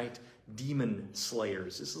 all right? Demon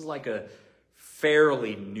slayers. This is like a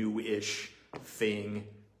fairly new-ish thing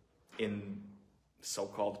in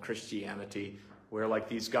so-called Christianity, where like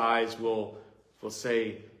these guys will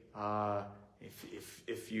say,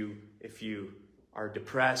 if you are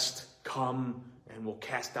depressed, come and we'll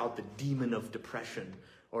cast out the demon of depression.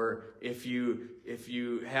 Or if you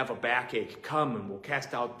have a backache, come and we'll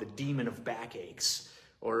cast out the demon of backaches.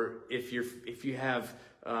 Or if you have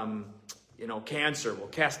cancer, we'll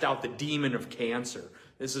cast out the demon of cancer.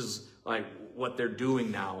 This is like what they're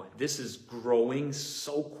doing now. This is growing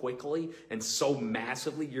so quickly and so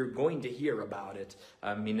massively. You're going to hear about it.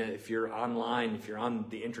 I mean, if you're online, if you're on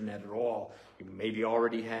the internet at all, you maybe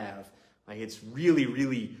already have. Like, it's really,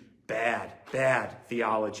 really bad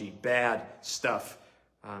theology, bad stuff.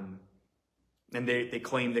 And they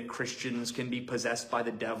claim that Christians can be possessed by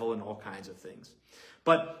the devil and all kinds of things.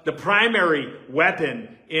 But the primary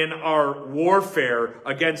weapon in our warfare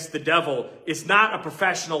against the devil is not a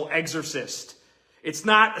professional exorcist. It's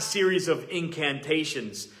not a series of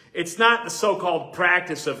incantations. It's not the so-called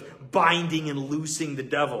practice of binding and loosing the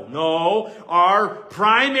devil. No, our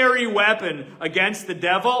primary weapon against the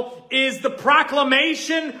devil is the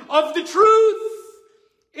proclamation of the truth.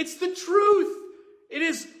 It's the truth. It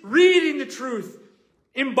is reading the truth,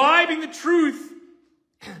 imbibing the truth,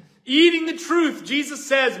 eating the truth. Jesus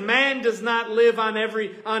says, man does not live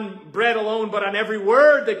on bread alone, but on every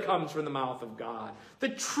word that comes from the mouth of God. The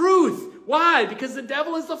truth. Why? Because the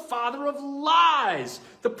devil is the father of lies.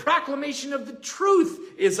 The proclamation of the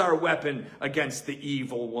truth is our weapon against the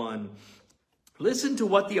evil one. Listen to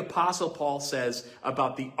what the Apostle Paul says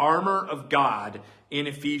about the armor of God in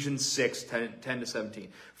Ephesians 6, 10 to 17.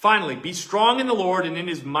 Finally, be strong in the Lord and in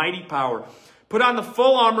his mighty power. Put on the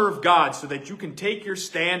full armor of God so that you can take your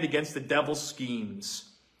stand against the devil's schemes.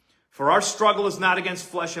 For our struggle is not against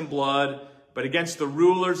flesh and blood, but against the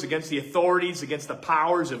rulers, against the authorities, against the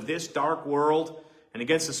powers of this dark world, and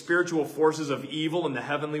against the spiritual forces of evil in the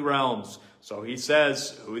heavenly realms. So he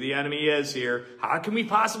says who the enemy is here. How can we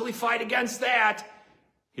possibly fight against that?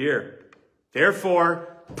 Here. Therefore,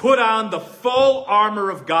 put on the full armor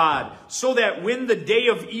of God, so that when the day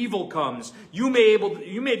of evil comes, you may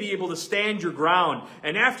be able to stand your ground.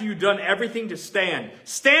 And after you've done everything to stand,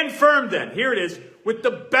 stand firm then. Here it is. With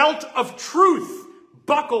the belt of truth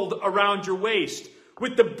buckled around your waist,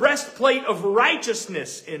 with the breastplate of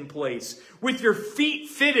righteousness in place, with your feet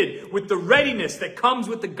fitted with the readiness that comes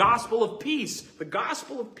with the gospel of peace. The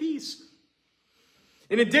gospel of peace.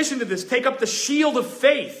 In addition to this, take up the shield of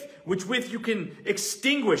faith, which with you can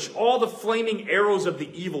extinguish all the flaming arrows of the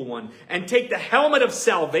evil one, and take the helmet of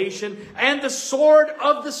salvation and the sword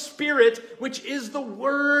of the Spirit, which is the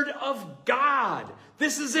word of God.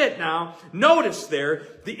 This is it now. Notice there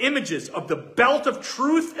the images of the belt of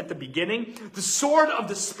truth at the beginning, the sword of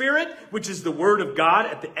the Spirit, which is the word of God,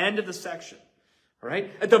 at the end of the section. All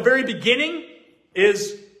right? At the very beginning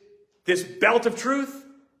is this belt of truth.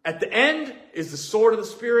 At the end is the sword of the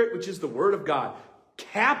Spirit, which is the word of God,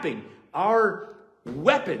 capping our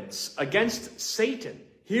weapons against Satan.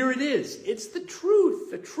 Here it is. It's the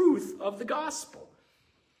truth of the gospel.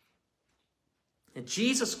 And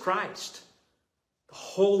Jesus Christ, the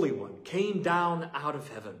Holy One, came down out of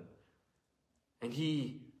heaven. And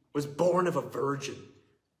he was born of a virgin.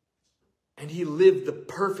 And he lived the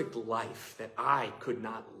perfect life that I could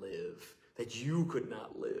not live, that you could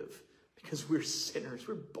not live. Because we're sinners.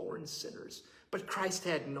 We're born sinners. But Christ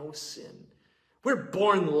had no sin. We're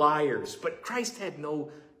born liars. But Christ had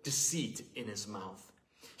no deceit in his mouth.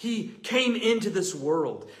 He came into this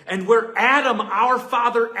world. And where Adam, our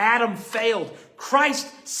father Adam, failed, Christ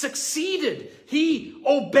succeeded. He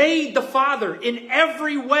obeyed the Father in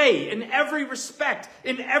every way, in every respect,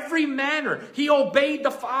 in every manner. He obeyed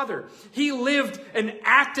the Father. He lived an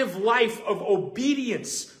active life of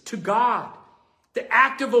obedience to God. The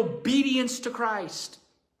act of obedience to Christ.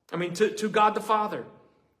 To God the Father.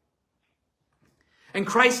 And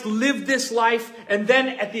Christ lived this life, and then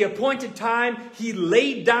at the appointed time, he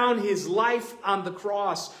laid down his life on the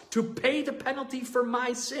cross to pay the penalty for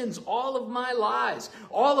my sins, all of my lies,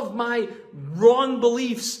 all of my wrong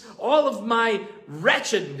beliefs, all of my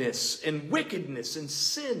wretchedness and wickedness and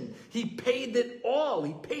sin. He paid it all.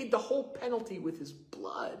 He paid the whole penalty with his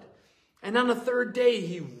blood. And on the third day,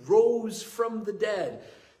 he rose from the dead.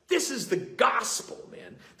 This is the gospel,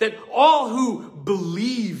 man, that all who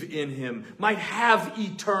believe in him might have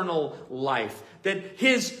eternal life, that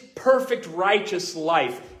his perfect righteous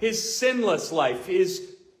life, his sinless life,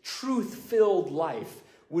 his truth-filled life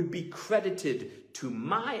would be credited to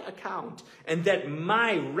my account, and that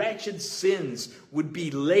my wretched sins would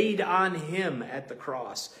be laid on him at the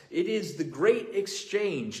cross. It is the great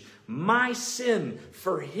exchange, my sin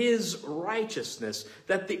for his righteousness,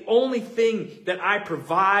 that the only thing that I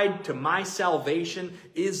provide to my salvation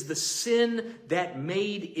is the sin that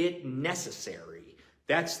made it necessary.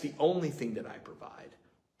 That's the only thing that I provide.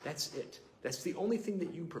 That's it. That's the only thing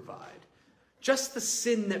that you provide. Just the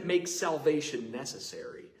sin that makes salvation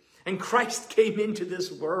necessary. And Christ came into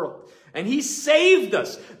this world, and he saved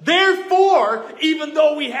us. Therefore, even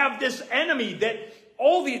though we have this enemy that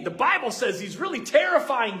the Bible says these really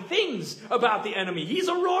terrifying things about the enemy. He's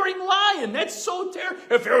a roaring lion. That's so terrible.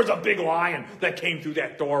 If there was a big lion that came through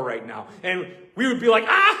that door right now, and we would be like,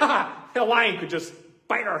 the lion could just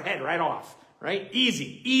bite our head right off, right?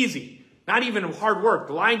 Easy, easy. Not even hard work.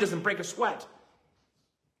 The lion doesn't break a sweat.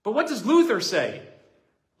 But what does Luther say?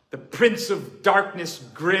 The prince of darkness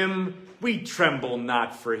grim, we tremble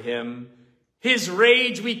not for him. His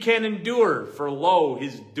rage we can endure, for lo,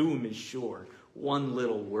 his doom is sure. One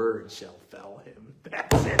little word shall fell him.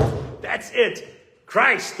 That's it. That's it.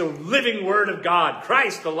 Christ, the living word of God.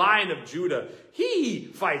 Christ, the Lion of Judah. He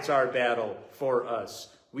fights our battle for us.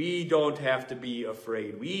 We don't have to be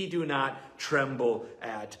afraid. We do not tremble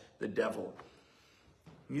at the devil.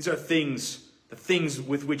 These are things, the things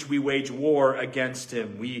with which we wage war against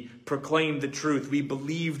him. We proclaim the truth. We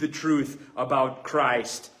believe the truth about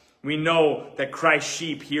Christ. We know that Christ's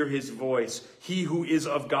sheep hear his voice. He who is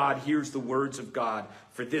of God hears the words of God.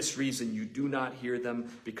 For this reason you do not hear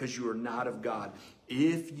them, because you are not of God.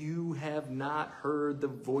 If you have not heard the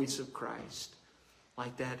voice of Christ,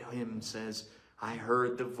 like that hymn says, I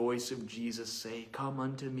heard the voice of Jesus say, come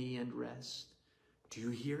unto me and rest. Do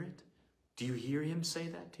you hear it? Do you hear him say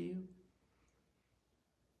that to you?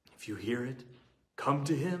 If you hear it, come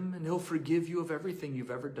to him and he'll forgive you of everything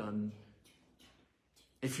you've ever done.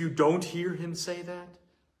 If you don't hear him say that,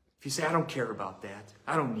 If you say, I don't care about that,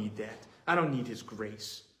 I don't need that, I don't need his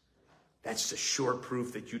grace, that's the sure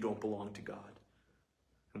proof that you don't belong to God.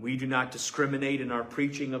 And we do not discriminate in our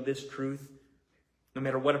preaching of this truth, no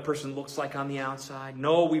matter what a person looks like on the outside.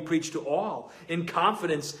 No, we preach to all in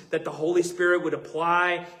confidence that the Holy Spirit would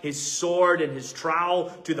apply his sword and his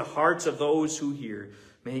trowel to the hearts of those who hear.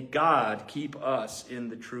 May God keep us in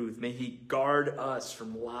the truth. May he guard us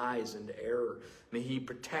from lies and error. May he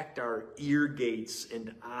protect our ear gates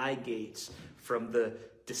and eye gates from the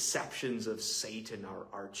deceptions of Satan, our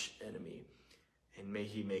arch enemy. And may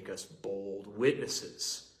he make us bold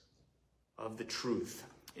witnesses of the truth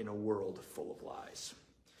in a world full of lies.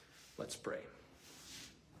 Let's pray.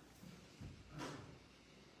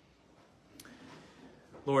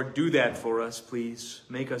 Lord, do that for us, please.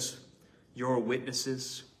 Make us your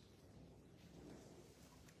witnesses.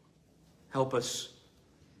 Help us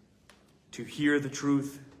to hear the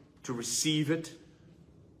truth, to receive it,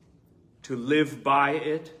 to live by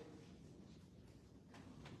it.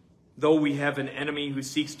 Though we have an enemy who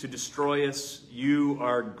seeks to destroy us, you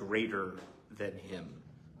are greater than him.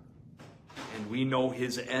 And we know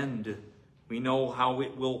his end. We know how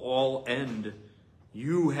it will all end.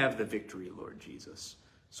 You have the victory, Lord Jesus.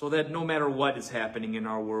 So that no matter what is happening in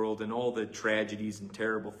our world and all the tragedies and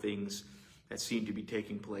terrible things that seem to be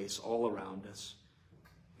taking place all around us,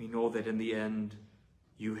 we know that in the end,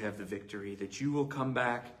 you have the victory, that you will come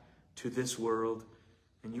back to this world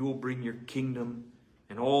and you will bring your kingdom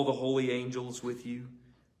and all the holy angels with you,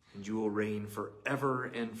 and you will reign forever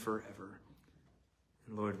and forever.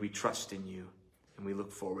 And Lord, we trust in you, and we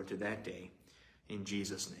look forward to that day. In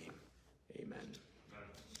Jesus' name, amen.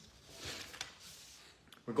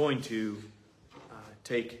 We're going to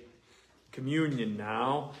take communion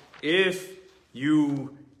now. If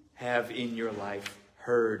you have in your life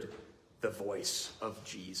heard the voice of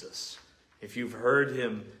Jesus, if you've heard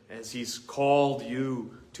him as he's called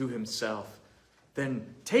you to himself, then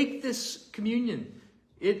take this communion.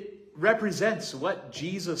 It represents what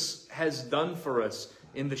Jesus has done for us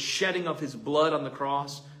in the shedding of his blood on the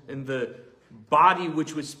cross, in the body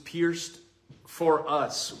which was pierced for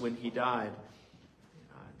us when he died.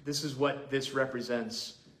 This is what this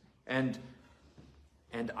represents. And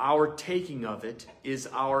our taking of it is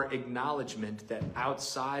our acknowledgement that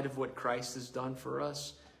outside of what Christ has done for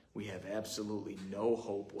us, we have absolutely no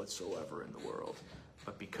hope whatsoever in the world.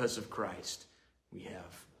 But because of Christ, we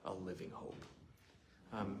have a living hope.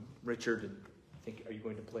 Richard, are you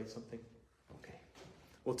going to play something? Okay.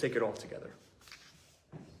 We'll take it all together.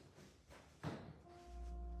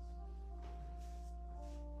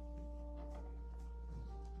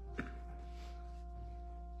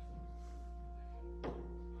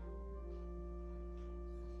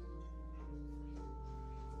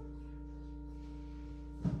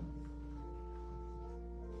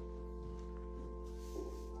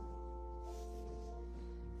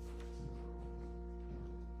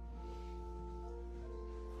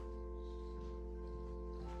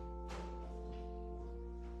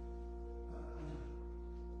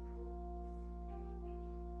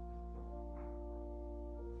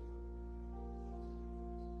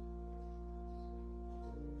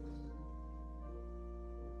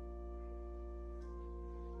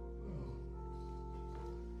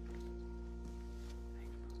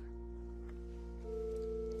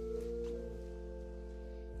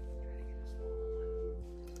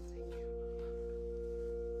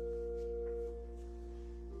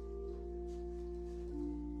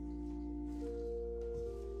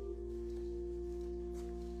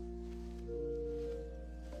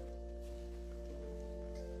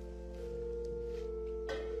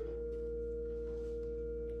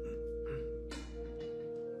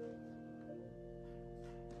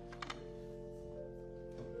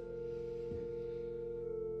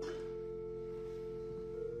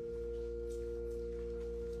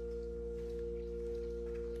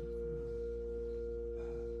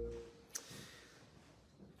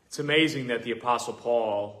 It's amazing that the Apostle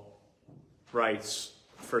Paul writes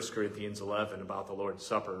 1 Corinthians 11 about the Lord's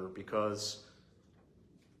Supper, because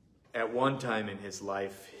at one time in his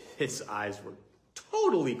life, his eyes were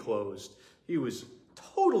totally closed. He was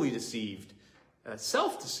totally deceived,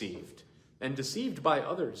 self-deceived, and deceived by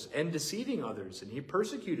others, and deceiving others. And he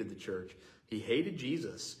persecuted the church. He hated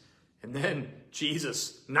Jesus. And then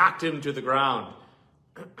Jesus knocked him to the ground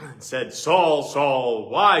and said, "Saul, Saul,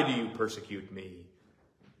 why do you persecute me?"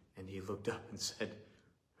 And he looked up and said,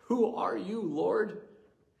 "Who are you, Lord?"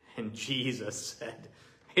 And Jesus said,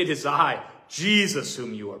 "It is I, Jesus,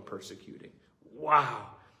 whom you are persecuting."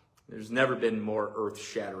 Wow. There's never been more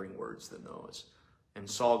earth-shattering words than those. And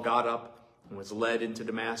Saul got up and was led into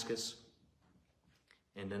Damascus.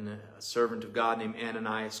 And then a servant of God named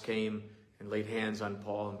Ananias came and laid hands on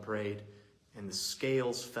Paul and prayed, and the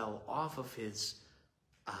scales fell off of his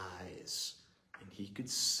eyes, and he could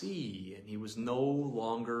see, and he was no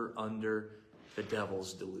longer under the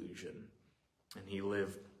devil's delusion. And he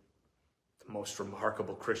lived the most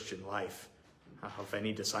remarkable Christian life of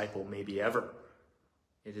any disciple maybe ever.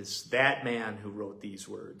 It is that man who wrote these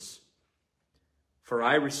words. For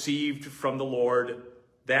I received from the Lord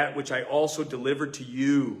that which I also delivered to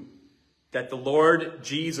you, that the Lord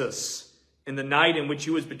Jesus, in the night in which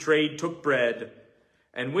he was betrayed, took bread,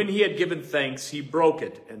 and when he had given thanks, he broke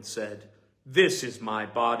it and said, This is my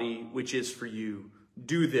body, which is for you.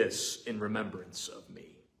 Do this in remembrance of me.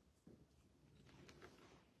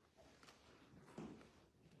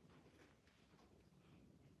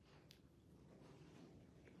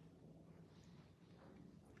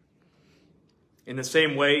 In the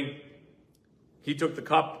same way, he took the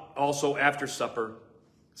cup also after supper,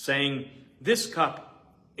 saying, This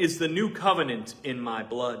cup is the new covenant in my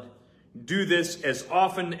blood. Do this as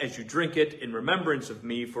often as you drink it in remembrance of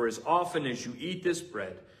me, for as often as you eat this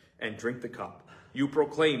bread and drink the cup, you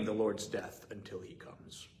proclaim the Lord's death until he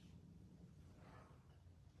comes.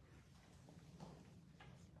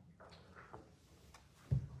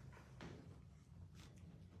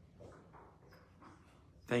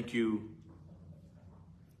 Thank you,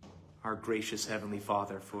 our gracious Heavenly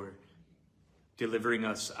Father, for delivering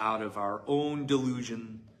us out of our own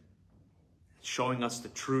delusion, showing us the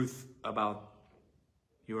truth about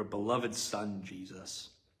your beloved Son, Jesus.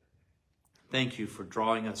 Thank you for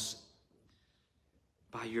drawing us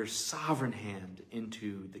by your sovereign hand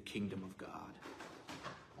into the kingdom of God.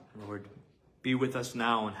 Lord, be with us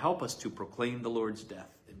now and help us to proclaim the Lord's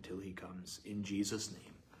death until he comes. In Jesus'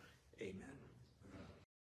 name, amen.